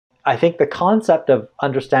I think the concept of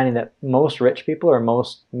understanding that most rich people or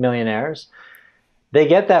most millionaires, they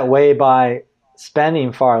get that way by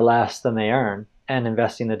spending far less than they earn and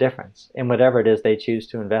investing the difference in whatever it is they choose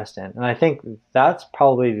to invest in. And I think that's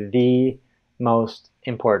probably the most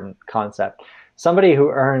important concept. Somebody who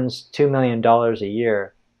earns $2 million a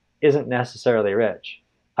year isn't necessarily rich.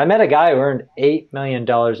 I met a guy who earned $8 million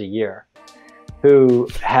a year who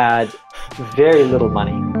had very little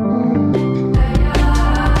money.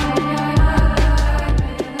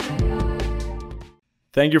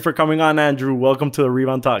 Thank you for coming on, Andrew. Welcome to the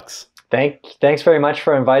Rebound Talks. Thanks very much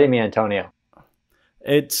for inviting me, Antonio.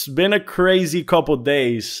 It's been a crazy couple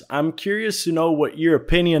days. I'm curious to know what your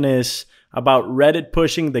opinion is about Reddit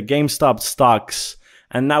pushing the GameStop stocks.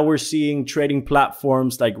 And now we're seeing trading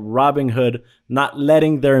platforms like Robinhood not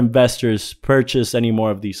letting their investors purchase any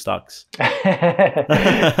more of these stocks. I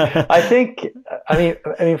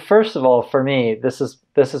mean, first of all, for me, this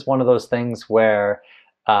is one of those things where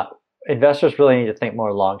investors really need to think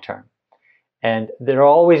more long term. And there are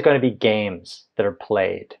always going to be games that are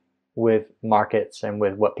played with markets and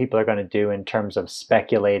with what people are going to do in terms of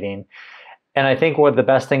speculating. And I think one of the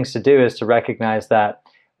best things to do is to recognize that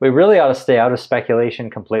we really ought to stay out of speculation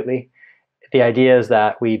completely. The idea is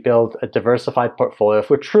that we build a diversified portfolio if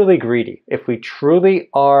we're truly greedy, if we truly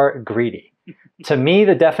are greedy. To me,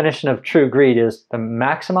 the definition of true greed is to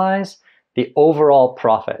maximize the overall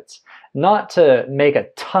profits, not to make a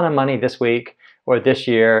ton of money this week or this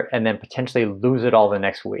year and then potentially lose it all the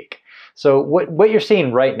next week. So what you're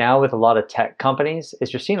seeing right now with a lot of tech companies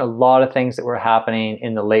is you're seeing a lot of things that were happening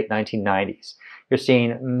in the late 1990s. You're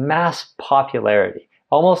seeing mass popularity,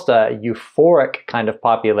 almost a euphoric kind of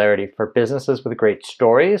popularity for businesses with great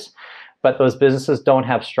stories, but those businesses don't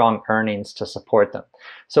have strong earnings to support them.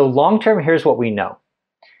 So long term, here's what we know.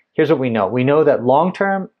 Here's what we know. We know that long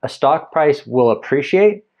term, a stock price will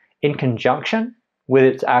appreciate in conjunction with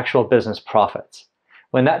its actual business profits.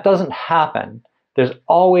 When that doesn't happen, there's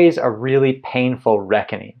always a really painful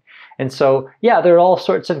reckoning. And so, yeah, there are all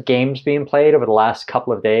sorts of games being played over the last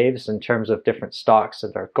couple of days in terms of different stocks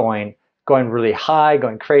that are going really high,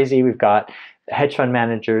 going crazy. We've got hedge fund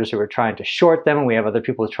managers who are trying to short them, and we have other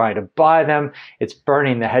people trying to buy them. It's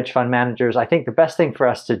burning the hedge fund managers. I think the best thing for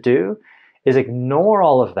us to do is ignore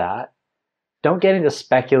all of that. Don't get into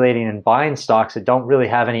speculating and buying stocks that don't really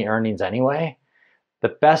have any earnings anyway. The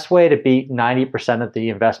best way to beat 90% of the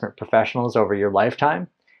investment professionals over your lifetime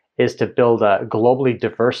is to build a globally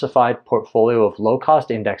diversified portfolio of low-cost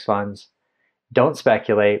index funds. Don't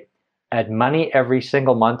speculate. Add money every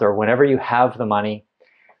single month or whenever you have the money,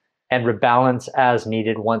 and rebalance as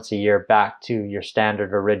needed once a year back to your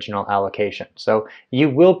standard original allocation. So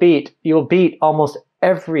you'll beat almost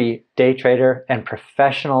every day trader and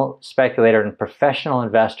professional speculator and professional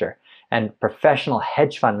investor and professional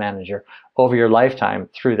hedge fund manager over your lifetime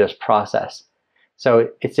through this process. So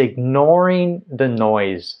it's ignoring the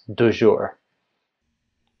noise du jour.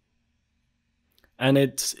 And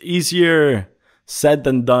it's easier said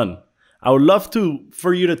than done. I would love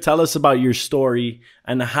for you to tell us about your story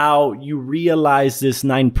and how you realize these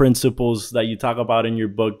 9 principles that you talk about in your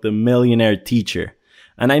book, The Millionaire Teacher.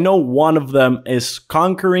 And I know one of them is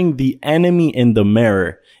conquering the enemy in the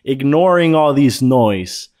mirror, ignoring all these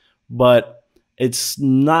noise. But it's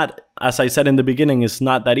not, as I said in the beginning, it's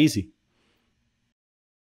not that easy.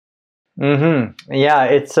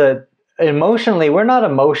 Yeah, we're not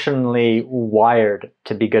emotionally wired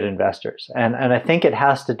to be good investors. And I think it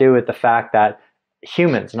has to do with the fact that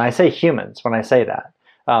humans, and I say humans when I say that,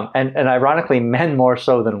 and ironically, men more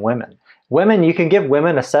so than women. Women, you can give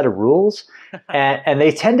women a set of rules, and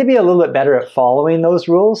they tend to be a little bit better at following those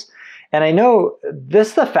rules. And I know this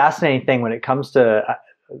is the fascinating thing when it comes to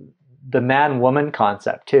the man-woman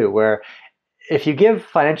concept too, where if you give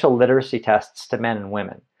financial literacy tests to men and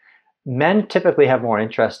women, men typically have more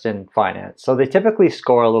interest in finance. So they typically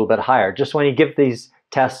score a little bit higher just when you give these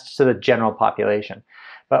tests to the general population.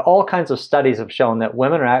 But all kinds of studies have shown that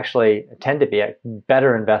women tend to be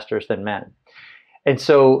better investors than men. And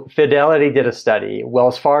so Fidelity did a study,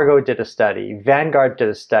 Wells Fargo did a study, Vanguard did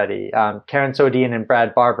a study, Karen Sodian and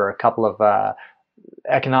Brad Barber, a couple of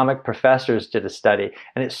economic professors did a study,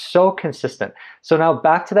 and it's so consistent. So now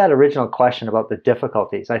back to that original question about the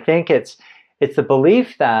difficulties. I think it's the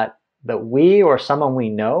belief that we or someone we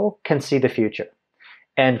know can see the future.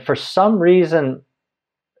 And for some reason,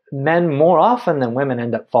 men more often than women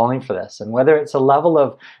end up falling for this. And whether it's a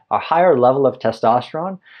higher level of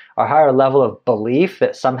testosterone, or higher level of belief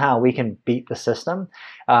that somehow we can beat the system,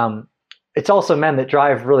 it's also men that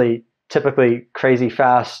drive really typically crazy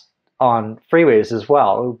fast on freeways as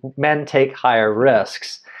well. Men take higher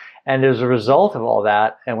risks. And as a result of all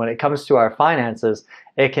that, and when it comes to our finances,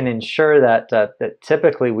 it can ensure that that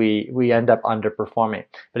typically we end up underperforming.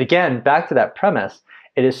 But again, back to that premise,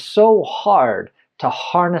 it is so hard to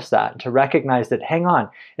harness that, to recognize that, hang on,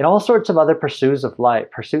 in all sorts of other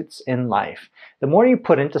pursuits in life, the more you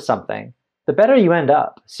put into something, the better you end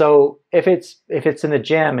up. So if it's in the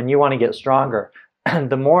gym and you want to get stronger,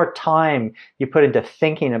 the more time you put into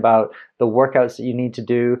thinking about the workouts that you need to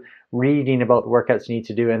do, reading about the workouts you need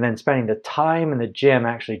to do, and then spending the time in the gym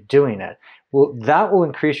actually doing it, well, that will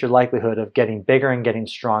increase your likelihood of getting bigger and getting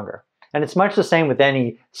stronger. And it's much the same with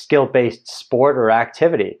any skill-based sport or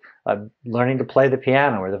activity, learning to play the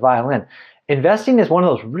piano or the violin. Investing is one of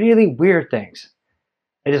those really weird things.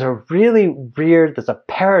 It is a really weird, there's a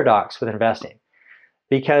paradox with investing,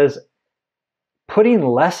 because putting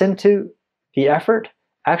less into the effort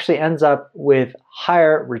actually ends up with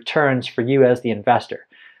higher returns for you as the investor.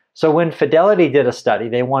 So when Fidelity did a study,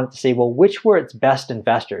 they wanted to see, well, which were its best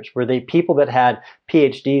investors? Were they people that had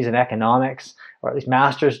PhDs in economics or at least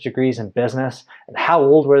master's degrees in business? And how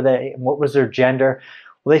old were they? And what was their gender?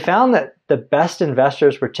 Well, they found that the best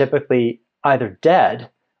investors were typically either dead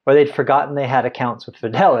or they'd forgotten they had accounts with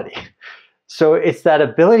Fidelity. So it's that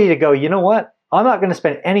ability to go, you know what? I'm not going to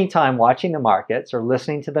spend any time watching the markets or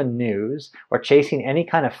listening to the news or chasing any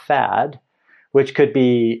kind of fad, which could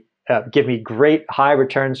be give me great high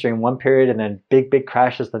returns during one period and then big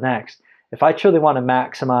crashes the next. If I truly want to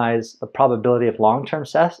maximize the probability of long-term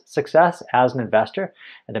success as an investor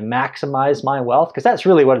and to maximize my wealth, because that's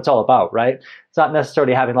really what it's all about, right? It's not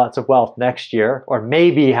necessarily having lots of wealth next year, or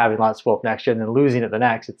maybe having lots of wealth next year and then losing it the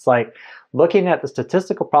next. It's like looking at the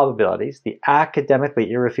statistical probabilities, the academically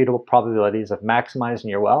irrefutable probabilities of maximizing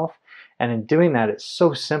your wealth. And in doing that, it's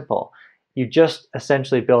so simple. You just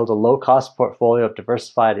essentially build a low-cost portfolio of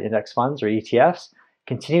diversified index funds or ETFs,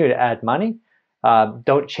 continue to add money,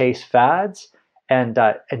 don't chase fads, and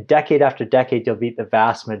decade after decade, you'll beat the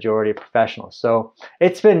vast majority of professionals. So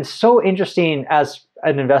it's been so interesting as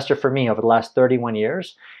an investor for me over the last 31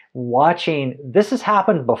 years, watching this has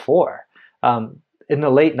happened before. In the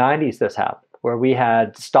late 90s, this happened, where we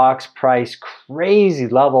had stocks price crazy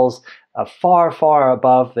levels far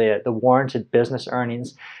above the warranted business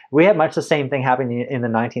earnings. We had much the same thing happening in the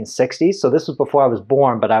 1960s. So this was before I was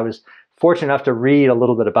born, but I was fortunate enough to read a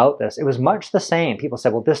little bit about this. It was much the same. People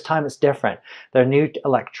said, well, this time it's different. Their new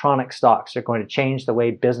electronic stocks are going to change the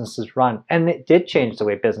way businesses run. And it did change the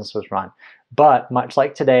way business was run. But much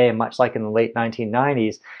like today, and much like in the late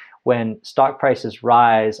 1990s, when stock prices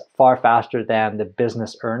rise far faster than the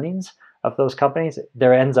business earnings of those companies,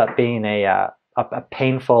 there ends up being a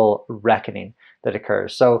painful reckoning that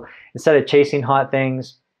occurs. So instead of chasing hot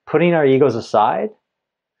things, putting our egos aside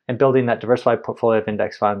and building that diversified portfolio of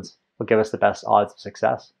index funds will give us the best odds of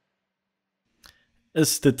success.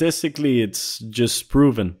 Statistically, it's just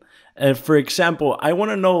proven. And for example, I want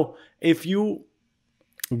to know if you,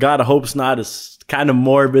 God, I hope it's not as kind of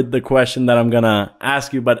morbid, the question that I'm going to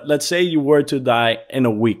ask you, but let's say you were to die in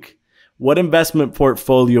a week. What investment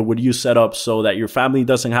portfolio would you set up so that your family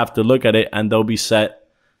doesn't have to look at it and they'll be set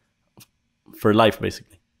for life,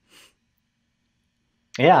 basically?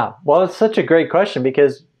 Yeah, well, it's such a great question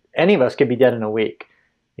because any of us could be dead in a week.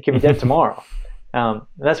 It could be dead tomorrow.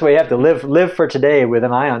 That's why you have to live for today with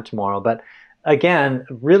an eye on tomorrow. But again,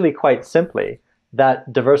 really quite simply,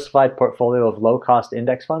 that diversified portfolio of low-cost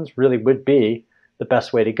index funds really would be the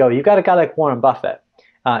best way to go. You've got a guy like Warren Buffett.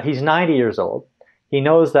 He's 90 years old. He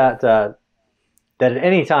knows that at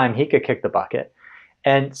any time he could kick the bucket.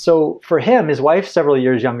 And so for him, his wife's several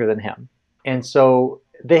years younger than him. And so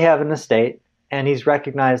they have an estate, and he's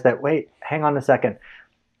recognized that, wait, hang on a second.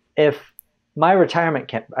 If my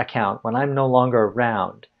retirement account, when I'm no longer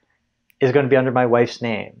around, is going to be under my wife's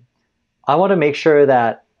name, I want to make sure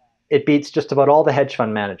that it beats just about all the hedge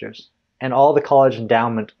fund managers and all the college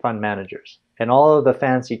endowment fund managers and all of the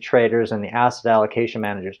fancy traders and the asset allocation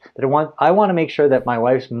managers. I want to make sure that my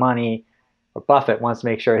wife's money, or Buffett wants to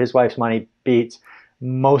make sure his wife's money beats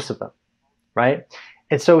most of them, right?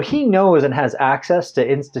 And so he knows and has access to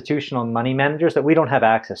institutional money managers that we don't have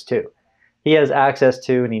access to. He has access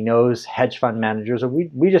to, and he knows hedge fund managers that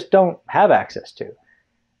we just don't have access to.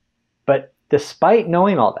 But despite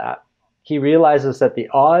knowing all that, he realizes that the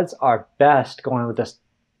odds are best going with this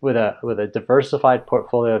with a diversified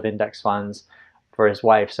portfolio of index funds for his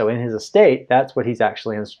wife. So in his estate, that's what he's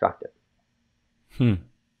actually instructed.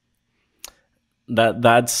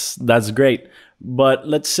 That's great. But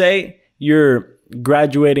let's say you're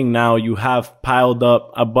graduating now, you have piled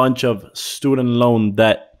up a bunch of student loan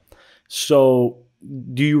debt. So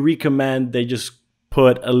do you recommend they just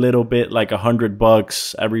put a little bit, like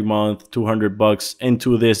 $100 every month, $200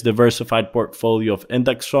 into this diversified portfolio of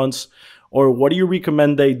index funds? Or what do you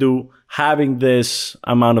recommend they do having this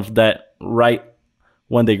amount of debt right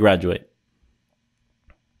when they graduate?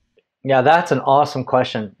 Yeah, that's an awesome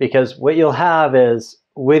question, because what you'll have is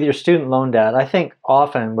with your student loan debt, I think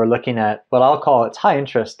often we're looking at what I'll call it's high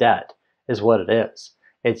interest debt is what it is.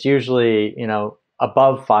 It's usually,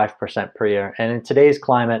 above 5% per year. And in today's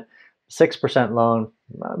climate, 6% loan,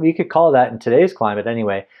 you could call that in today's climate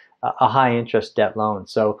anyway, a high interest debt loan.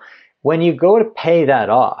 So when you go to pay that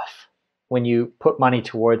off, when you put money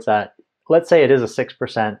towards that, let's say it is a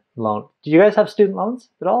 6% loan. Do you guys have student loans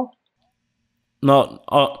at all? No,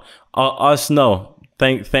 us, no.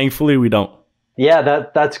 Thankfully, we don't. Yeah,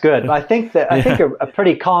 that's good. I think Yeah. a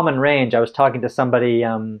pretty common range. I was talking to somebody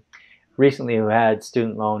recently who had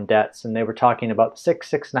student loan debts, and they were talking about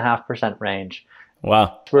 6.5% range.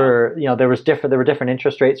 Wow. Where there were different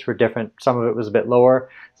interest rates for different. Some of it was a bit lower,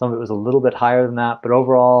 some of it was a little bit higher than that. But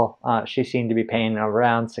overall, she seemed to be paying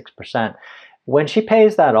around 6%. When she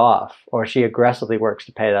pays that off, or she aggressively works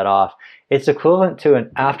to pay that off, it's equivalent to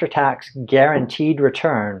an after-tax guaranteed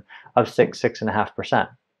return of 6.5%.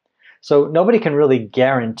 So nobody can really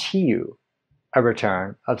guarantee you a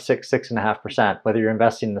return of 6.5%, whether you're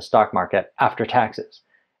investing in the stock market after taxes,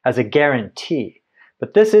 as a guarantee.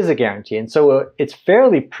 But this is a guarantee. And so it's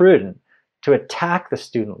fairly prudent to attack the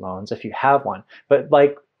student loans if you have one. But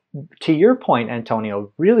like to your point,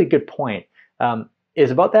 Antonio, really good point, is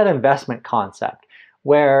about that investment concept,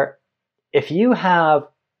 where if you have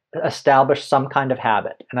established some kind of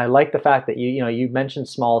habit, and I like the fact that you mentioned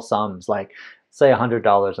small sums, like say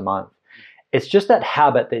 $100 a month. It's just that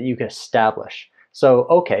habit that you can establish. So,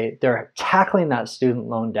 okay, they're tackling that student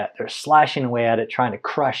loan debt. They're slashing away at it, trying to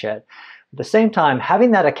crush it. At the same time,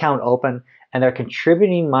 having that account open and they're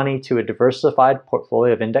contributing money to a diversified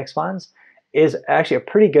portfolio of index funds is actually a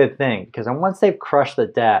pretty good thing, because once they've crushed the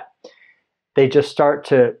debt, they just start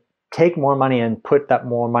to take more money and put that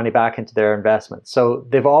more money back into their investments. So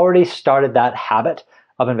they've already started that habit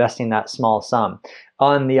of investing that small sum.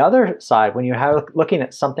 On the other side, when you're looking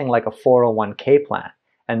at something like a 401k plan,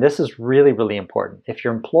 and this is really, really important, if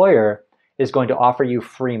your employer is going to offer you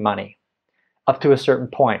free money up to a certain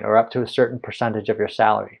point or up to a certain percentage of your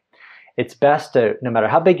salary, it's best to, no matter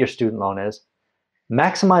how big your student loan is,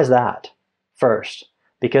 maximize that first,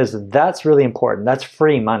 because that's really important. That's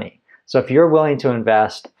free money. So if you're willing to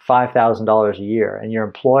invest $5,000 a year and your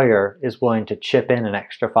employer is willing to chip in an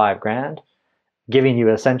extra $5,000, giving you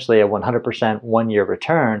essentially a 100% one-year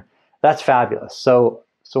return, that's fabulous. So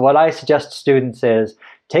what I suggest to students is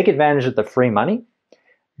take advantage of the free money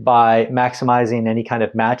by maximizing any kind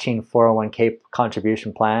of matching 401k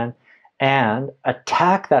contribution plan, and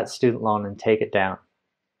attack that student loan and take it down.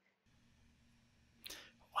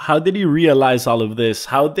 How did you realize all of this?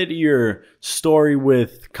 How did your story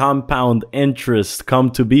with compound interest come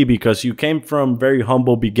to be? Because you came from very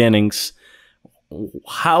humble beginnings.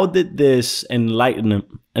 How did this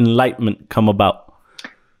enlightenment come about?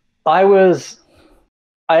 I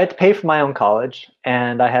had to pay for my own college,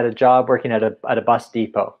 and I had a job working at a bus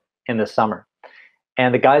depot in the summer.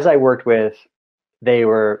 And the guys I worked with,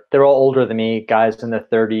 they're all older than me, guys in their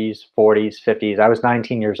 30s, 40s, 50s. I was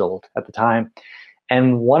 19 years old at the time.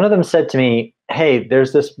 And one of them said to me, "Hey,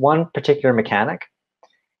 there's this one particular mechanic,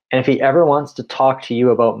 and if he ever wants to talk to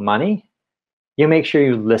you about money, you make sure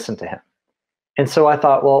you listen to him." And so I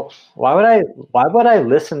thought, well, why would I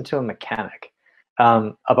listen to a mechanic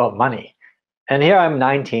about money? And here I'm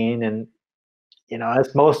 19, and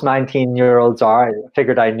as most 19-year-olds are, I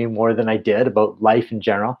figured I knew more than I did about life in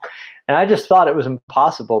general, and I just thought it was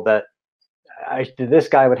impossible that this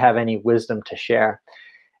guy would have any wisdom to share.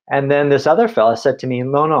 And then this other fella said to me,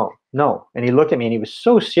 no. And he looked at me and he was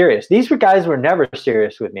so serious. These guys were never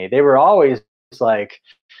serious with me. They were always like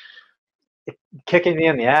kicking me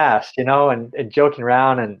in the ass, and joking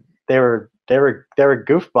around, and they were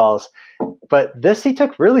goofballs. But this he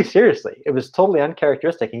took really seriously. It was totally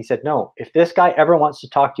uncharacteristic. And he said, "No, if this guy ever wants to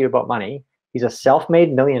talk to you about money, he's a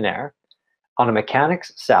self-made millionaire on a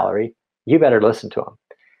mechanic's salary. You better listen to him."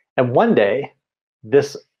 And one day,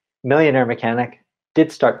 this millionaire mechanic did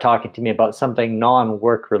start talking to me about something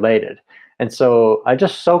non-work related. And so I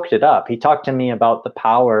just soaked it up. He talked to me about the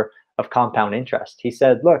power of compound interest. He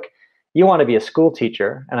said, "Look, you want to be a school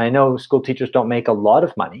teacher, and I know school teachers don't make a lot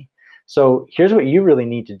of money. So here's what you really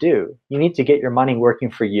need to do. You need to get your money working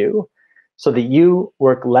for you so that you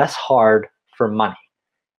work less hard for money."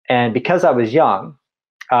 And because I was young,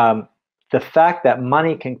 the fact that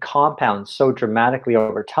money can compound so dramatically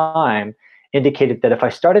over time indicated that if I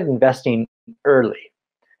started investing early,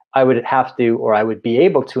 I would have to, or I would be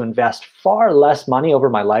able to invest far less money over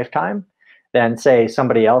my lifetime than, say,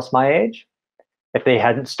 somebody else my age. If they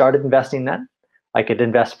hadn't started investing then, I could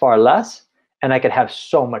invest far less and I could have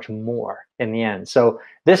so much more in the end. So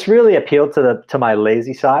this really appealed to my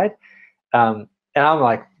lazy side. And I'm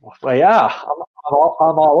like, well, yeah,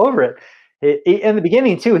 I'm all over it. In the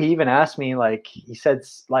beginning too, he even asked me, like, he said,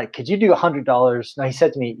 like, could you do $100? No, he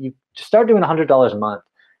said to me, you start doing $100 a month.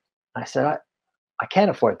 I said, I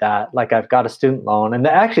can't afford that. Like, I've got a student loan. And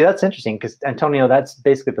actually, that's interesting because, Antonio, that's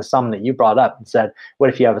basically the sum that you brought up and said, what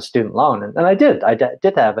if you have a student loan? And I did.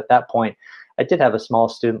 Did have at that point, I did have a small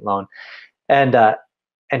student loan. And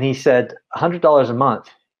he said, $100 a month,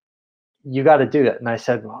 you got to do it. And I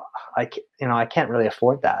said, well, I can't really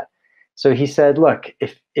afford that. So he said, look,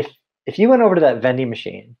 if you went over to that vending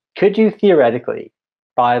machine, could you theoretically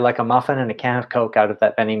buy like a muffin and a can of Coke out of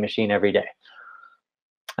that vending machine every day?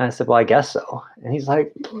 And I said, well, I guess so. And he's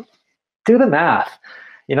like, do the math.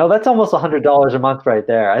 That's almost $100 a month right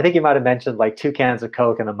there. I think he might have mentioned like 2 cans of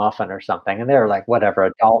Coke and a muffin or something. And they were like,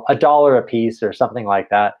 whatever, a dollar a piece or something like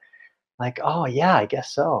that. Like, oh yeah, I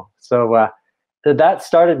guess so. So that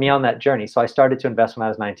started me on that journey. So I started to invest when I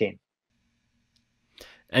was 19.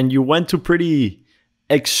 And you went to pretty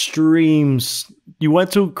extremes. You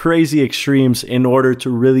went to crazy extremes in order to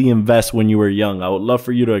really invest when you were young. I would love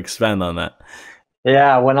for you to expand on that.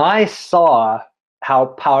 Yeah, when I saw how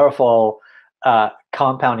powerful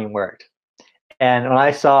compounding worked, and when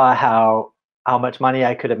I saw how much money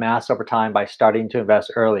I could amass over time by starting to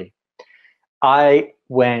invest early, I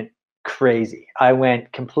went crazy. I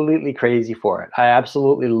went completely crazy for it. I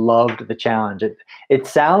absolutely loved the challenge. It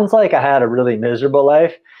sounds like I had a really miserable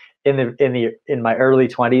life in my early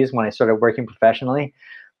 20s when I started working professionally,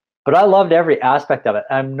 but I loved every aspect of it.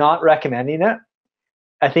 I'm not recommending it.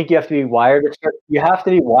 I think you have to be wired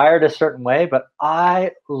a certain way, but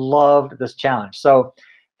I loved this challenge. So,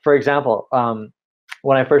 for example,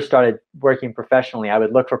 when I first started working professionally, I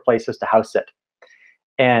would look for places to house sit.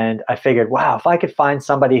 And I figured, wow, if I could find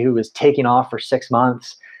somebody who was taking off for 6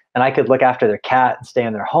 months and I could look after their cat and stay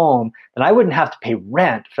in their home, then I wouldn't have to pay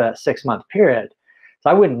rent for that 6-month period.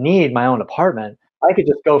 So I wouldn't need my own apartment. I could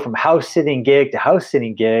just go from house sitting gig to house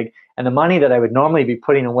sitting gig, and the money that I would normally be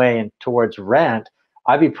putting away towards rent,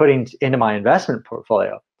 I'd be putting into my investment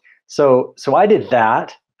portfolio. So I did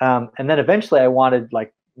that, and then eventually I wanted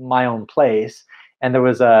like my own place, and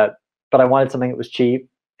but I wanted something that was cheap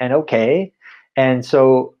and okay. And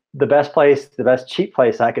so the best cheap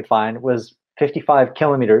place I could find was 55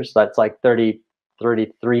 kilometers. That's like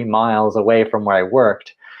 33 miles away from where I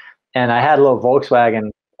worked. And I had a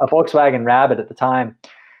Volkswagen Rabbit at the time.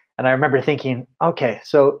 And I remember thinking, okay,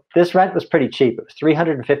 so this rent was pretty cheap. It was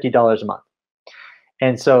 $350 a month.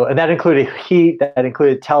 And that included heat, that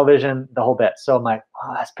included television, the whole bit. So I'm like,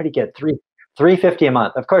 oh, that's pretty good. $350 a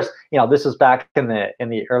month. Of course, this was back in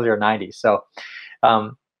the earlier 90s. So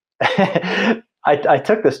I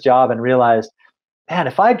took this job and realized, man,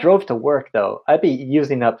 if I drove to work though, I'd be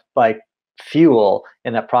using up like fuel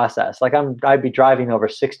in that process. Like I'd be driving over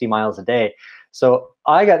 60 miles a day. So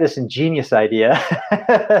I got this ingenious idea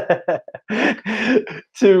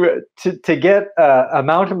to get a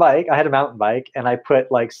mountain bike. I had a mountain bike and I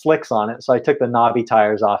put like slicks on it. So I took the knobby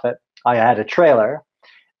tires off it. I had a trailer.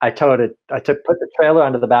 Put the trailer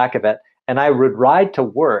under the back of it, and I would ride to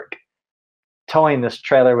work towing this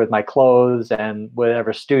trailer with my clothes and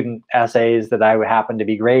whatever student essays that I would happen to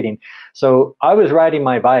be grading. So I was riding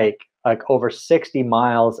my bike like over 60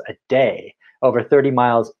 miles a day, over 30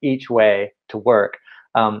 miles each way to work.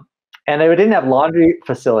 And I didn't have laundry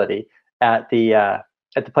facility at the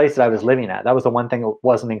place that I was living at. That was the one thing that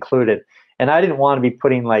wasn't included. And I didn't want to be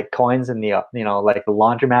putting like coins in the, like the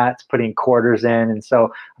laundromats, putting quarters in. And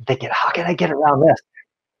so I'm thinking, how can I get around this?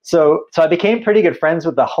 So I became pretty good friends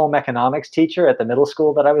with the home economics teacher at the middle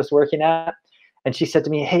school that I was working at. And she said to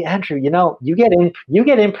me, hey, Andrew, you get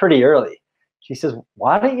in pretty early. She says,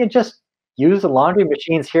 why don't you just use the laundry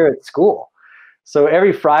machines here at school? So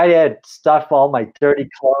every Friday I'd stuff all my dirty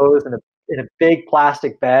clothes in a big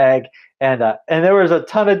plastic bag. And there was a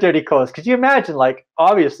ton of dirty clothes. Could you imagine, like,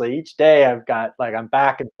 obviously each day I'm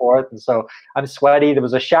back and forth. And so I'm sweaty. There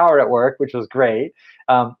was a shower at work, which was great.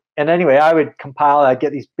 And anyway, I'd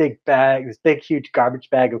get these big bags, this big, huge garbage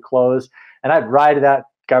bag of clothes, and I'd ride that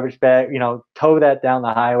garbage bag, tow that down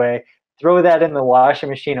the highway, throw that in the washing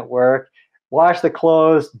machine at work, wash the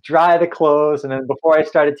clothes, dry the clothes, and then before I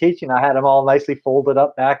started teaching, I had them all nicely folded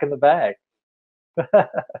up back in the bag.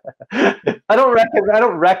 I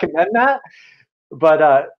don't recommend that,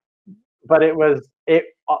 but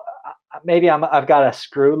maybe I've got a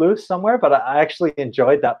screw loose somewhere, but I actually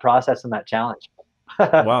enjoyed that process and that challenge.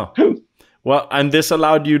 Wow. Well, and this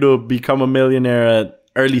allowed you to become a millionaire at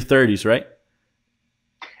early 30s, right?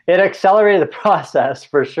 It accelerated the process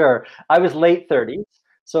for sure. I was late 30s.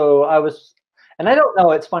 So I was, and I don't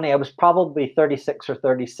know, it's funny, I was probably 36 or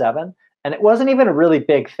 37, and it wasn't even a really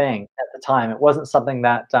big thing at the time. It wasn't something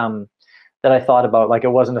that that I thought about. Like, it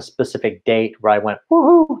wasn't a specific date where I went,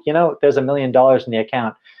 woohoo, there's $1 million in the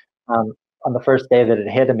account um, on the first day that it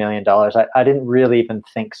hit $1 million. I didn't really even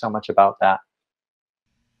think so much about that.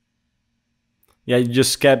 Yeah, you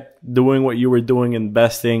just kept doing what you were doing,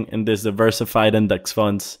 investing in this diversified index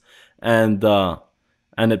funds, and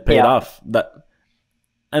it paid Yeah. off. That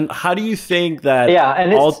and how do you think that Yeah.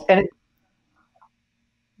 And it's, all? and it,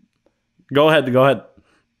 Go ahead, go ahead.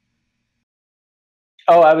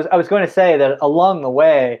 Oh, I was going to say that along the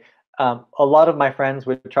way, a lot of my friends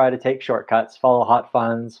would try to take shortcuts, follow hot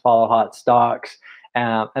funds, follow hot stocks,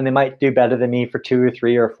 and they might do better than me for 2 or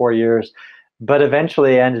 3 or 4 years, but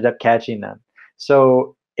eventually I ended up catching them.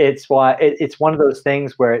 So it's one of those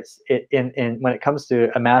things where in when it comes to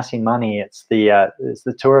amassing money, it's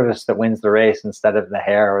the tourist that wins the race instead of the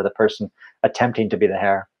hare or the person attempting to be the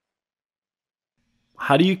hare.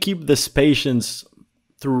 How do you keep this patience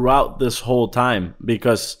throughout this whole time?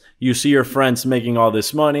 Because you see your friends making all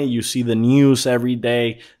this money, you see the news every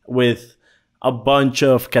day with a bunch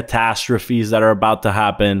of catastrophes that are about to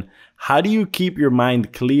happen. How do you keep your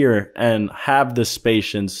mind clear and have this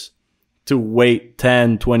patience to wait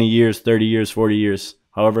 10, 20 years, 30 years, 40 years,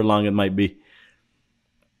 however long it might be?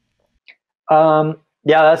 Yeah,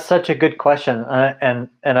 that's such a good question, and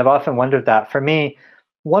I've often wondered that. For me,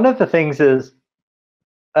 one of the things is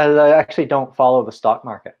I actually don't follow the stock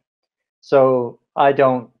market. So I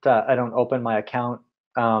don't open my account.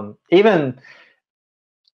 Even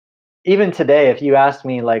today, if you ask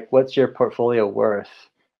me like, what's your portfolio worth?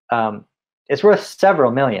 Um, it's worth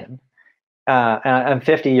several million. And I'm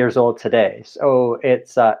 50 years old today, so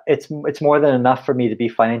it's more than enough for me to be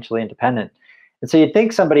financially independent. And so you'd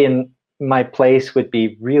think somebody in my place would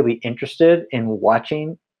be really interested in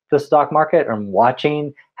watching the stock market and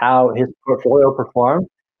watching how his portfolio performed.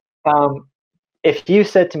 Um, if you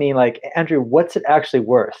said to me like, Andrew, what's it actually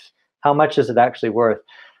worth? How much is it actually worth?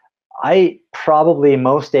 I probably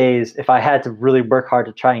most days, if I had to really work hard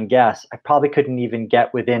to try and guess, I probably couldn't even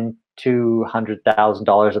get within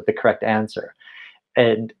 $200,000 of the correct answer.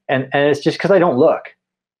 And it's just because I don't look.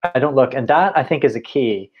 I don't look. And that, I think, is a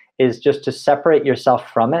key, is just to separate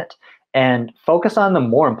yourself from it and focus on the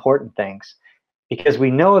more important things. Because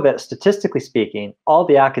we know that statistically speaking, all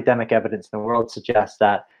the academic evidence in the world suggests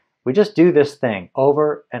that we just do this thing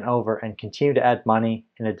over and over and continue to add money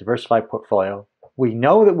in a diversified portfolio. We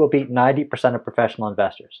know that we'll beat 90% of professional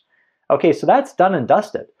investors. Okay, so that's done and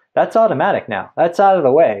dusted. That's automatic now. That's out of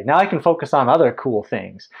the way. Now I can focus on other cool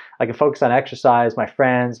things. I can focus on exercise, my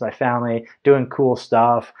friends, my family, doing cool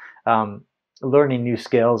stuff, learning new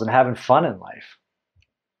skills, and having fun in life.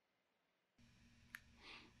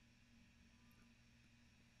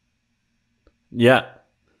 Yeah.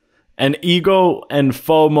 And ego and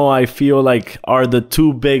FOMO, I feel like, are the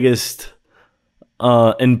two biggest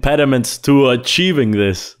impediments to achieving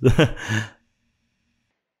this.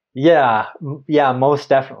 Yeah, yeah, most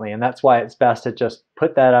definitely, and that's why it's best to just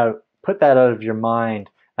put that out of your mind.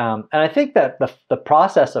 And I think that the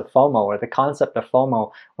process of FOMO, or the concept of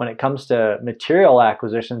FOMO, when it comes to material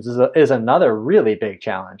acquisitions, is another really big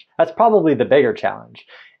challenge. That's probably the bigger challenge.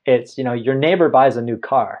 It's, your neighbor buys a new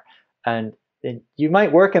car, and you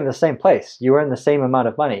might work in the same place, you earn the same amount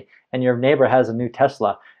of money, and your neighbor has a new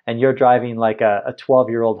Tesla, and you're driving like a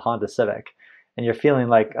 12-year-old Honda Civic, and you're feeling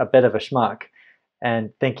like a bit of a schmuck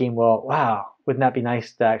and thinking, well, wow, wouldn't that be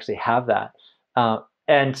nice to actually have that?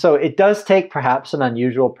 And so it does take perhaps an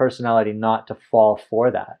unusual personality not to fall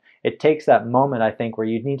for that. It takes that moment, I think, where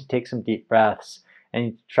you need to take some deep breaths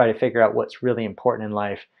and try to figure out what's really important in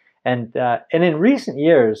life. And in recent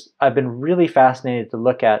years, I've been really fascinated to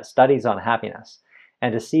look at studies on happiness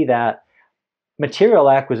and to see that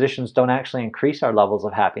material acquisitions don't actually increase our levels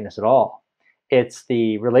of happiness at all. It's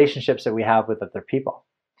the relationships that we have with other people.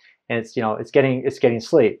 And it's getting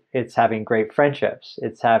sleep, it's having great friendships,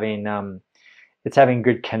 it's having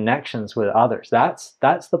good connections with others. That's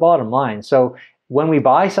the bottom line. So when we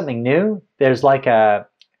buy something new, there's like a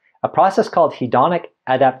process called hedonic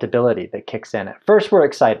adaptability that kicks in. At first we're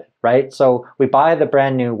excited, right? So we buy the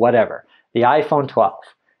brand new whatever, the iPhone 12,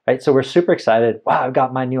 right? So we're super excited. Wow, I've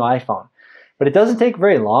got my new iPhone. But it doesn't take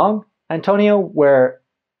very long, Antonio, where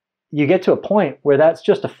you get to a point where that's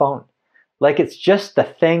just a phone. Like, it's just the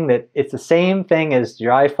thing that it's the same thing as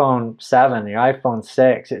your iPhone 7, your iPhone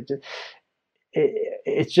 6.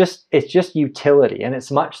 It's just utility, and it's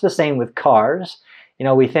much the same with cars.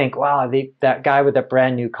 we think, wow, that guy with the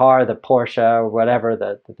brand new car, the Porsche or whatever,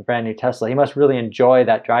 the brand new Tesla, he must really enjoy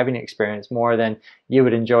that driving experience more than you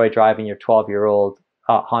would enjoy driving your 12-year-old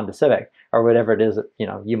Honda Civic or whatever it is that,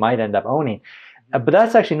 you might end up owning. But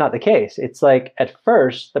that's actually not the case. It's like at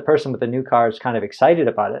first, the person with the new car is kind of excited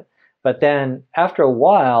about it. But then after a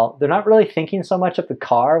while, they're not really thinking so much of the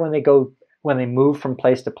car when they move from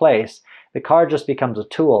place to place. The car just becomes a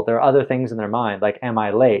tool. There are other things in their mind, like, am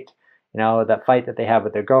I late? That fight that they have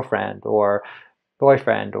with their girlfriend or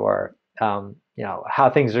boyfriend, or how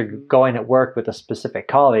things are going at work with a specific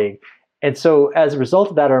colleague. And so as a result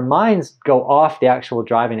of that, our minds go off the actual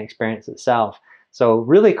driving experience itself. So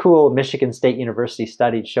really cool Michigan State University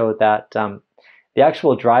study showed that the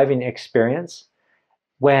actual driving experience,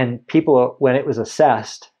 when it was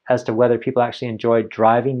assessed as to whether people actually enjoyed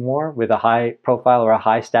driving more with a high profile or a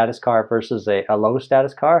high status car versus a low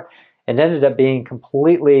status car, it ended up being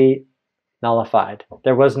completely nullified.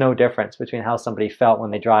 There was no difference between how somebody felt when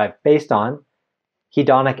they drive based on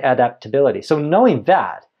hedonic adaptability. So knowing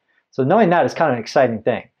that is kind of an exciting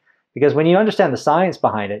thing, because when you understand the science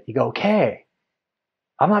behind it, you go, okay,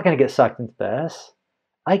 I'm not going to get sucked into this.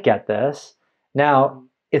 I get this. Now,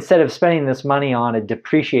 instead of spending this money on a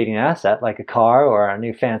depreciating asset like a car or a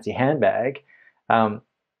new fancy handbag,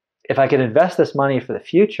 if I could invest this money for the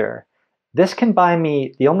future, this can buy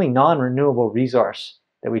me the only non-renewable resource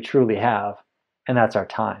that we truly have, and that's our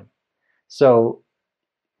time. So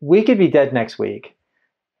we could be dead next week,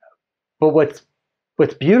 but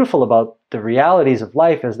what's beautiful about the realities of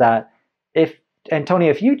life is that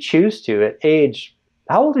Antonio, if you choose to, at age,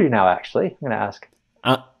 how old are you now actually? I'm going to ask.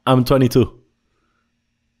 I'm 22.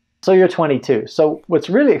 So you're 22. So what's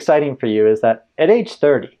really exciting for you is that at age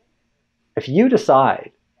 30, if you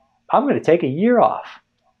decide, I'm going to take a year off,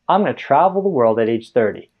 I'm going to travel the world at age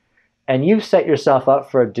 30, and you've set yourself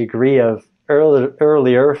up for a degree of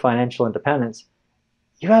earlier financial independence,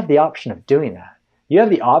 you have the option of doing that. You have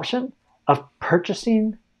the option of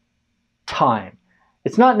purchasing time.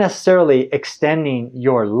 It's not necessarily extending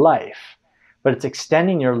your life, but it's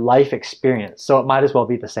extending your life experience. So it might as well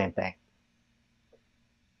be the same thing.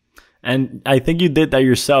 And I think you did that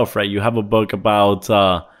yourself, right? You have a book about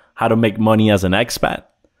how to make money as an expat.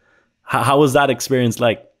 How was that experience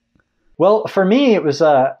like? Well, for me, it was,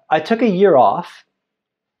 I took a year off.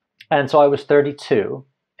 And so I was 32,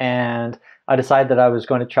 and I decided that I was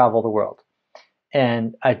going to travel the world.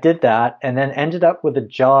 And I did that, and then ended up with a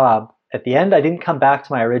job. At the end, I didn't come back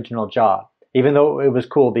to my original job, even though it was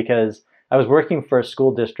cool because I was working for a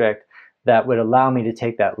school district that would allow me to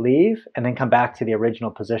take that leave and then come back to the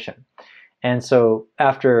original position. And so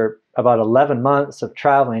after about 11 months of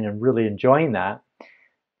traveling and really enjoying that,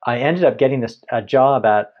 I ended up getting a job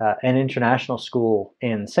at an international school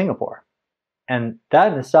in Singapore. And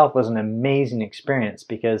that in itself was an amazing experience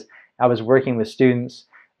because I was working with students.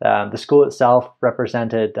 The school itself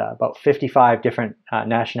represented about 55 different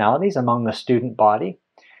nationalities among the student body.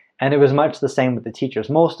 And it was much the same with the teachers.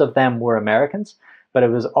 Most of them were Americans, but it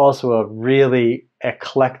was also a really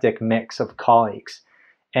eclectic mix of colleagues.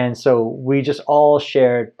 And so we just all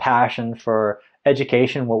shared passion for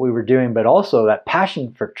education, what we were doing, but also that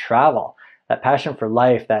passion for travel, that passion for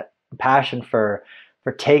life, that passion for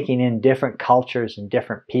taking in different cultures and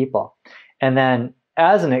different people. And then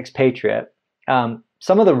as an expatriate,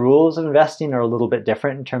 some of the rules of investing are a little bit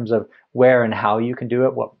different in terms of where and how you can do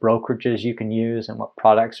it, what brokerages you can use, and what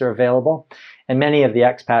products are available. And many of the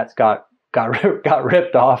expats got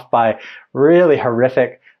ripped off by really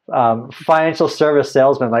horrific financial service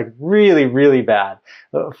salesmen, like really, really bad,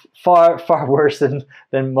 far worse than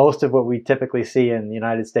most of what we typically see in the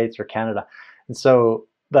United States or Canada. And so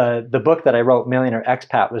the book that I wrote, Millionaire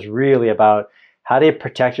Expat, was really about how do you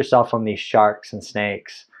protect yourself from these sharks and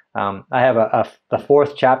snakes. I have the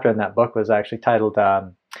fourth chapter in that book was actually titled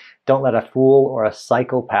 "Don't Let a Fool or a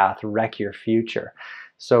Psychopath Wreck Your Future."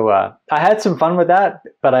 So I had some fun with that,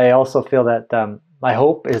 but I also feel that my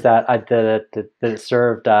hope is that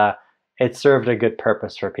it served a good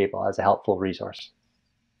purpose for people as a helpful resource.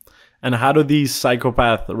 And how do these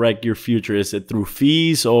psychopaths wreck your future? Is it through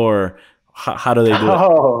fees, or how do they do it?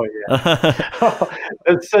 Oh, yeah.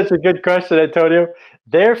 That's such a good question, Antonio.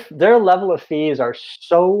 Their level of fees are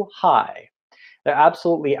so high. They're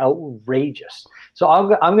absolutely outrageous. So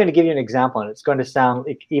I'm going to give you an example, and it's going to sound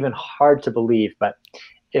like even hard to believe, but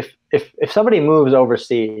if somebody moves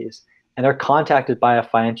overseas and they're contacted by a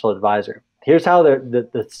financial advisor, here's how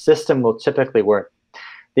the system will typically work.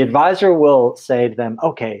 The advisor will say to them,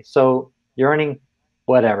 okay, so you're earning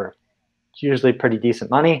whatever. It's usually pretty decent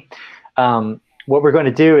money. What we're going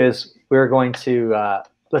to do is we're going to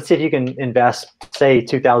let's see if you can invest, say,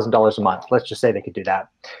 $2,000 a month. Let's just say they could do that.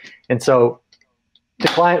 And so the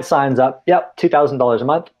client signs up, yep, $2,000 a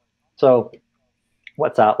month. So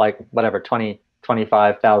what's that, like, whatever,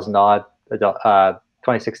 $25,000 odd,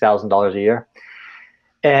 $26,000 a year.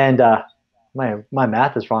 And my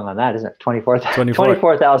math is wrong on that, isn't it?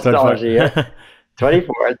 $24,000 a year.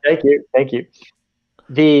 24. Thank you.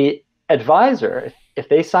 The advisor, if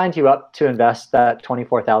they signed you up to invest that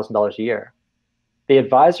 $24,000 a year, the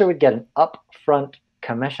advisor would get an upfront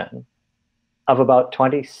commission of about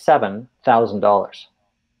 $27,000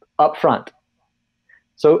 upfront.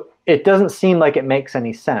 So it doesn't seem like it makes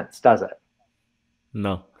any sense, does it?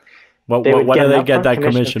 No. What do they get that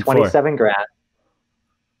commission for? 27 grand.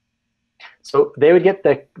 So they would get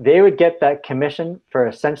that commission for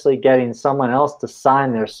essentially getting someone else to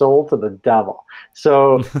sign their soul to the devil.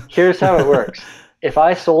 So here's how it works. If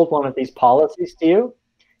I sold one of these policies to you,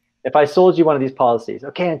 if I sold you one of these policies,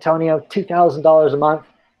 okay, Antonio, $2,000 a month,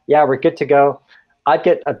 yeah, we're good to go. I'd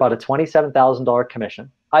get about a $27,000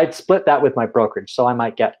 commission. I'd split that with my brokerage, so I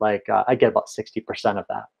might get I get about 60% of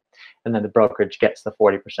that, and then the brokerage gets the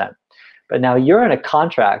 40%. But now you're in a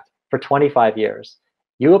contract for 25 years.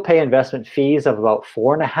 You will pay investment fees of about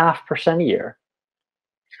 4.5% a year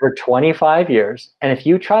for 25 years. And if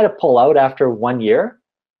you try to pull out after 1 year,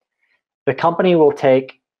 the company will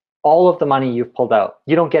take all of the money you've pulled out.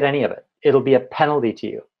 You don't get any of it. It'll be a penalty to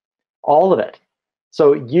you, all of it.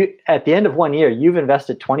 So you, at the end of 1 year, you've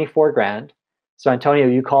invested 24 grand. So Antonio,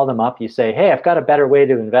 you call them up, you say, hey, I've got a better way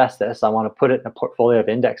to invest this. I want to put it in a portfolio of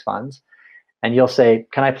index funds. And you'll say,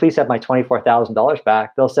 can I please have my $24,000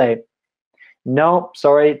 back? They'll say, no,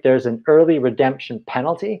 sorry, there's an early redemption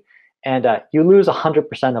penalty, and you lose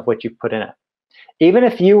 100% of what you put in it. Even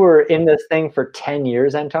if you were in this thing for 10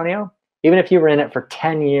 years, Antonio, even if you were in it for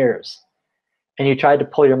 10 years and you tried to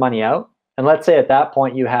pull your money out, and let's say at that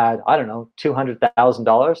point you had, I don't know,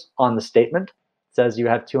 $200,000 on the statement, it says you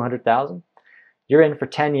have $200,000, you're in for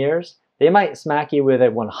 10 years, they might smack you with a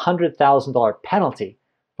 $100,000 penalty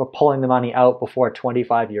for pulling the money out before a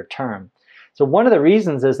 25-year term. So one of the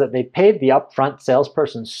reasons is that they paid the upfront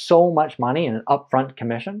salesperson so much money in an upfront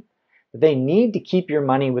commission that they need to keep your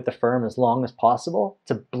money with the firm as long as possible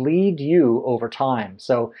to bleed you over time.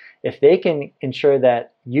 So if they can ensure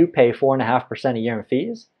that you pay 4.5% a year in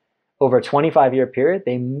fees over a 25-year period,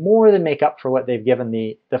 they more than make up for what they've given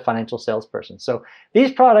the financial salesperson. So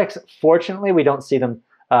these products, fortunately, we don't see them.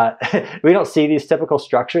 We don't see these typical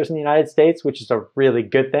structures in the United States, which is a really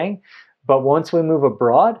good thing. But once we move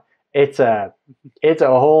abroad, it's a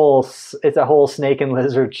whole snake and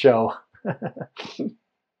lizard show.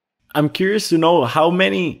 I'm curious to know how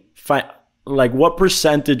many, what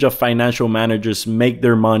percentage of financial managers make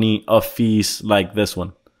their money off fees like this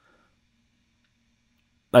one?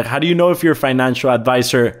 Like, how do you know if your financial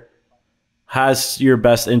advisor has your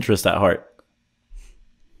best interest at heart?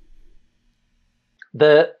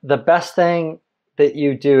 The best thing that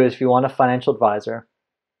you do is, if you want a financial advisor,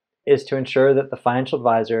 is to ensure that the financial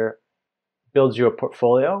advisor builds you a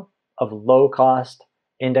portfolio of low-cost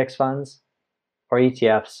index funds or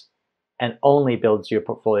ETFs, and only builds you a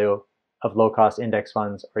portfolio of low-cost index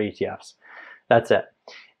funds or ETFs. That's it.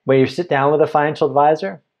 When you sit down with a financial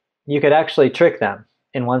advisor, you could actually trick them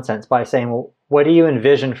in one sense by saying, well, what do you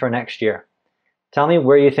envision for next year? Tell me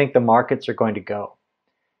where you think the markets are going to go.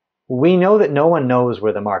 We know that no one knows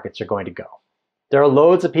where the markets are going to go. There are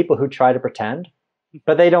loads of people who try to pretend,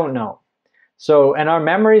 but they don't know. So, and our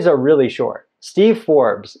memories are really short. Steve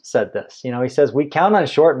Forbes said this, he says, we count on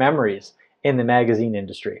short memories in the magazine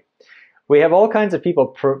industry. We have all kinds of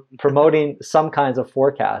people promoting some kinds of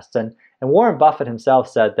forecasts. And Warren Buffett himself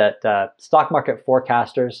said that stock market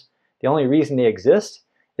forecasters, the only reason they exist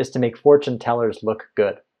is to make fortune tellers look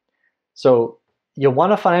good. So you'll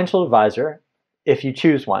want a financial advisor, if you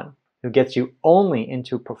choose one, who gets you only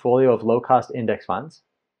into a portfolio of low-cost index funds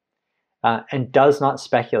and does not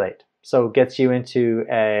speculate. So gets you into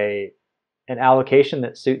an allocation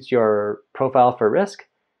that suits your profile for risk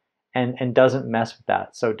and doesn't mess with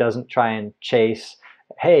that. So doesn't try and chase,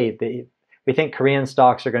 hey, we think Korean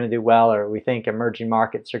stocks are going to do well, or we think emerging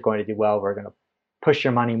markets are going to do well. We're going to push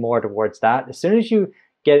your money more towards that. As soon as you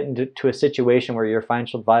get into a situation where your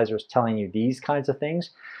financial advisor is telling you these kinds of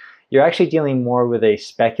things, you're actually dealing more with a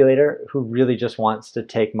speculator who really just wants to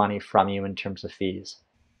take money from you in terms of fees.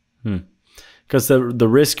 Because the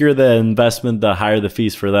riskier the investment, the higher the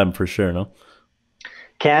fees for them, for sure, no?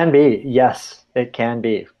 Can be, yes, it can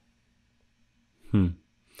be.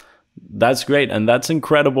 That's great. And that's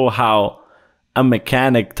incredible how a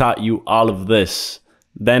mechanic taught you all of this.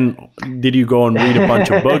 Then did you go and read a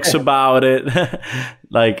bunch of books about it?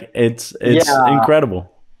 Like, it's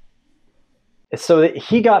incredible. so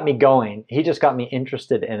he got me going. He just got me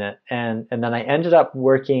interested in it, and then I ended up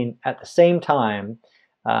working at the same time.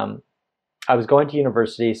 I was going to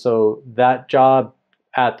university, so that job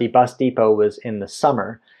at the bus depot was in the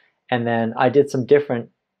summer, and then I did some different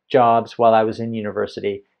jobs while I was in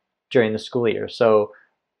university during the school year. So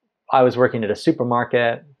I was working at a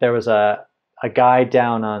supermarket. There was a guy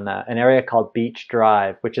down on an area called Beach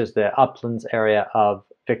Drive, which is the uplands area of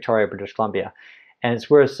Victoria, British Columbia. And it's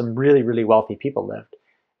where some really, really wealthy people lived.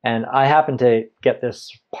 And I happened to get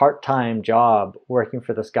this part-time job working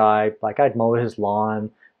for this guy. Like, I'd mow his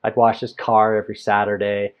lawn, I'd wash his car every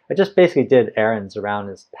Saturday. I just basically did errands around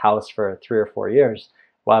his house for 3 or 4 years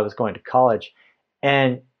while I was going to college.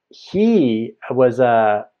 And he was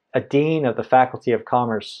a dean of the Faculty of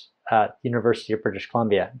Commerce at University of British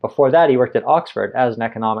Columbia. Before that, he worked at Oxford as an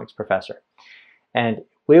economics professor. And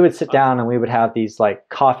we would sit down and we would have these like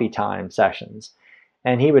coffee time sessions.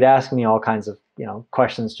 And he would ask me all kinds of,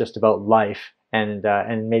 questions just about life, and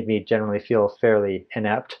made me generally feel fairly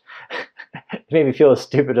inept. It made me feel as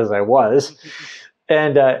stupid as I was.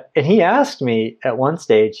 And he asked me at one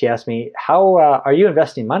stage, he asked me, how are you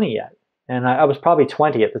investing money yet? And I was probably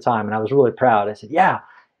 20 at the time, and I was really proud. I said, yeah,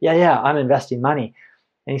 I'm investing money.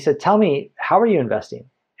 And he said, tell me, how are you investing?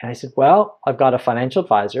 And I said, well, I've got a financial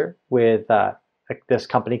advisor with this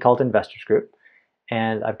company called Investors Group,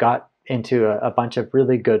 and I've got into a bunch of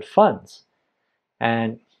really good funds.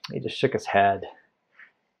 And he just shook his head,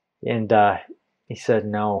 and he said,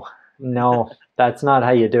 no, that's not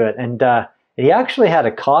how you do it. And he actually had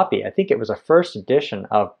a copy, I think it was a first edition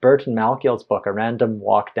of Burton Malkiel's book, A Random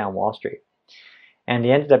Walk Down Wall Street. And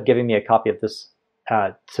he ended up giving me a copy of this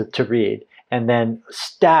to read, and then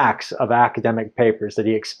stacks of academic papers that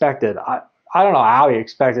he expected. I don't know how he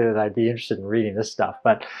expected that I'd be interested in reading this stuff,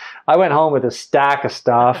 but I went home with a stack of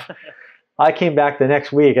stuff. I came back the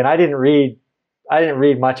next week, and I didn't read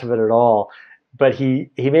much of it at all. But he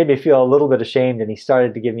made me feel a little bit ashamed, and he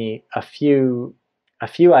started to give me a few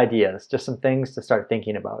ideas, just some things to start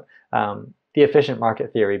thinking about. The efficient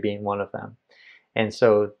market theory being one of them. And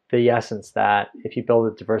so the essence that if you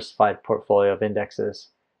build a diversified portfolio of indexes,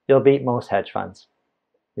 you'll beat most hedge funds.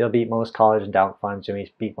 You'll beat most college endowment funds. You'll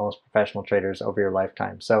beat most professional traders over your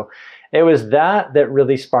lifetime. So it was that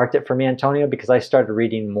really sparked it for me, Antonio, because I started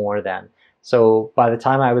reading more then. So by the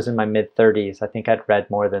time I was in my mid-30s, I think I'd read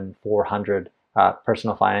more than 400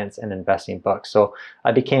 personal finance and investing books. So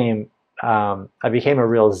I became a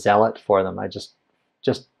real zealot for them. I just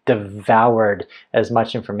devoured as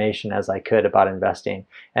much information as I could about investing.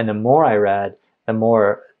 And the more I read, the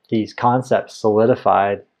more these concepts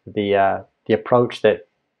solidified the approach that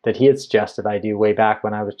he had suggested I do way back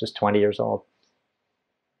when I was just 20 years old.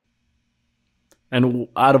 And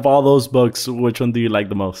out of all those books, which one do you like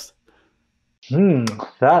the most?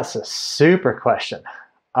 That's a super question.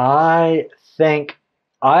 I think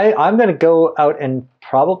I'm going to go out and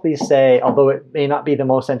probably say, although it may not be the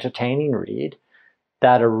most entertaining read,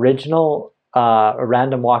 that original A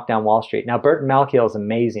Random Walk Down Wall Street. Now, Burton Malkiel is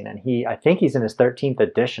amazing, and I think he's in his 13th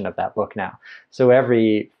edition of that book now. So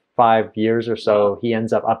every 5 years or so, he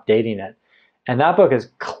ends up updating it. And that book is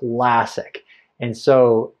classic. And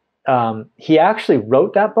so he actually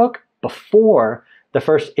wrote that book before the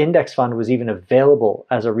first index fund was even available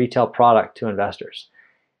as a retail product to investors.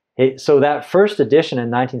 So that first edition in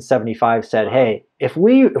 1975 said, hey, if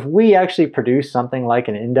we actually produce something like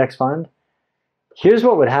an index fund, here's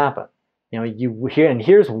what would happen.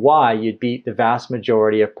 Here's why you'd beat the vast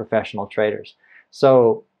majority of professional traders.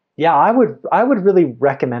 So yeah, I would really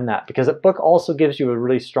recommend that, because that book also gives you a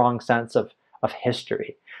really strong sense of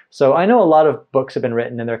history. So I know a lot of books have been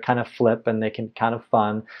written and they're kind of flip and they can kind of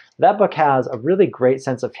fun. That book has a really great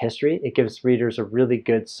sense of history. It gives readers a really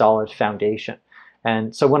good, solid foundation.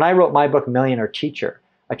 And so when I wrote my book, Millionaire Teacher,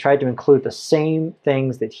 I tried to include the same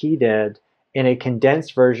things that he did in a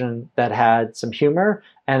condensed version that had some humor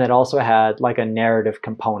and that also had like a narrative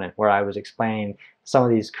component where I was explaining some of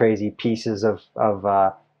these crazy pieces of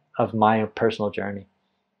my personal journey.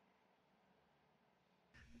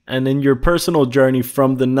 And in your personal journey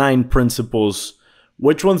from the 9 principles,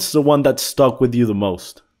 which one's the one that stuck with you the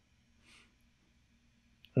most?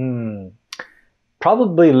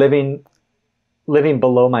 Probably living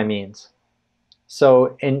below my means.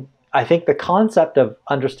 So I think the concept of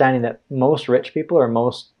understanding that most rich people or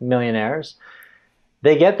most millionaires,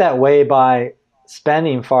 they get that way by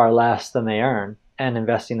spending far less than they earn and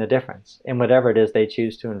investing the difference in whatever it is they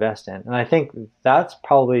choose to invest in. And I think that's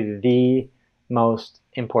probably the most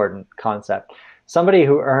important concept. Somebody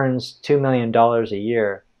who earns $2 million a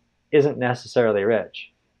year isn't necessarily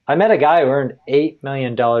rich. I met a guy who earned $8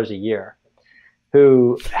 million a year.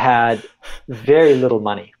 who had very little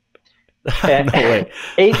money. No way.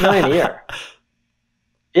 8 million a year.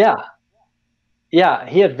 Yeah. Yeah.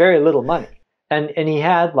 He had very little money. And he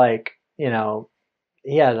had like, he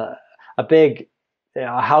had a big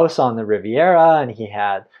house on the Riviera, and he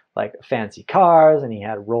had like fancy cars, and he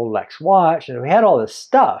had a Rolex watch, and he had all this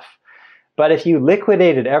stuff. But if you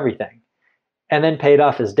liquidated everything and then paid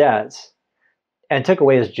off his debts and took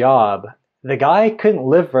away his job, the guy couldn't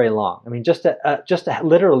live very long. I mean,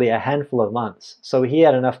 literally a handful of months. So he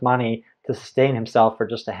had enough money to sustain himself for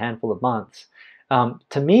just a handful of months.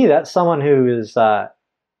 To me, that's someone who is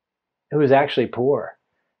actually poor.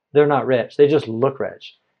 They're not rich. They just look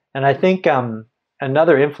rich. And I think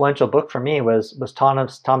another influential book for me was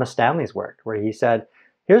Thomas Stanley's work, where he said,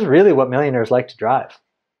 here's really what millionaires like to drive.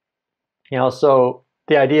 So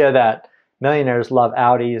the idea that millionaires love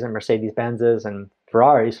Audis and Mercedes Benzes and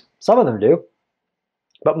Ferraris, some of them do,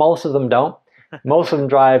 but most of them don't. Most of them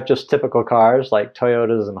drive just typical cars like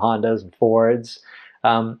Toyotas and Hondas and Fords.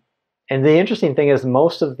 And the interesting thing is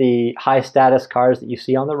most of the high status cars that you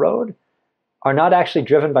see on the road are not actually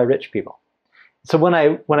driven by rich people. So when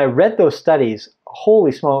I read those studies,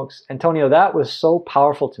 holy smokes, Antonio, that was so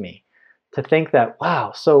powerful to me to think that,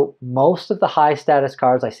 wow, so most of the high status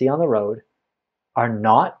cars I see on the road are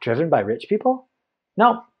not driven by rich people?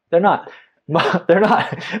 No, they're not. They're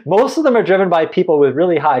not. Most of them are driven by people with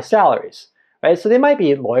really high salaries, right? So they might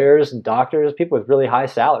be lawyers and doctors, people with really high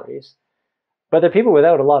salaries, but they're people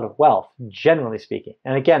without a lot of wealth, generally speaking.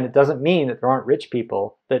 And again, it doesn't mean that there aren't rich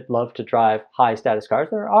people that love to drive high status cars.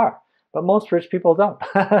 There are, but most rich people don't.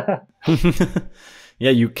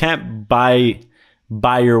 Yeah, you can't buy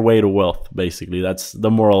your way to wealth, basically. That's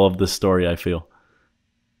the moral of the story, I feel.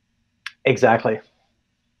 Exactly.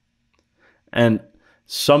 And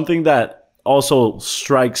something that also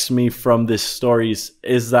strikes me from these stories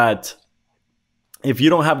is that if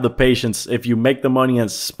you don't have the patience, if you make the money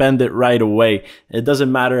and spend it right away, it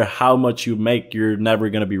doesn't matter how much you make, you're never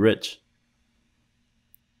going to be rich.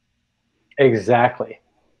 Exactly.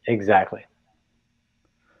 Exactly.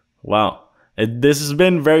 Wow. This has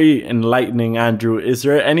been very enlightening, Andrew. Is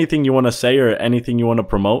there anything you want to say or anything you want to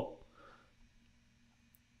promote?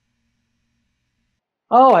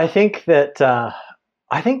 Oh, I think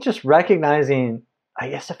just recognizing, I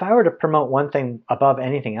guess if I were to promote one thing above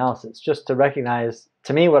anything else, it's just to recognize,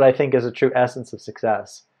 to me, what I think is a true essence of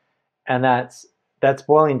success. And that's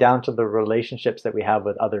boiling down to the relationships that we have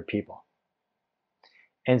with other people.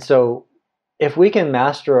 And so if we can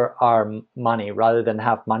master our money rather than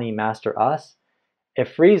have money master us, it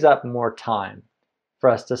frees up more time for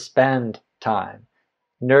us to spend time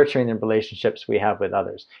nurturing the relationships we have with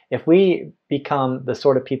others. If we become the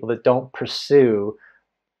sort of people that don't pursue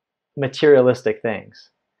materialistic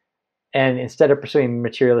things, and instead of pursuing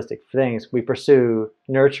materialistic things, we pursue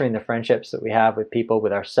nurturing the friendships that we have with people,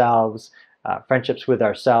 with ourselves, friendships with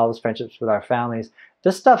our families,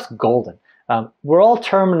 this stuff's golden. We're all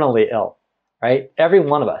terminally ill, right? Every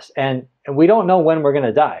one of us. And we don't know when we're going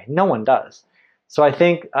to die. No one does. So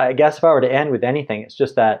I guess if I were to end with anything, it's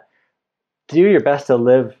just that do your best to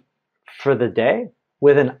live for the day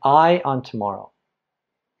with an eye on tomorrow.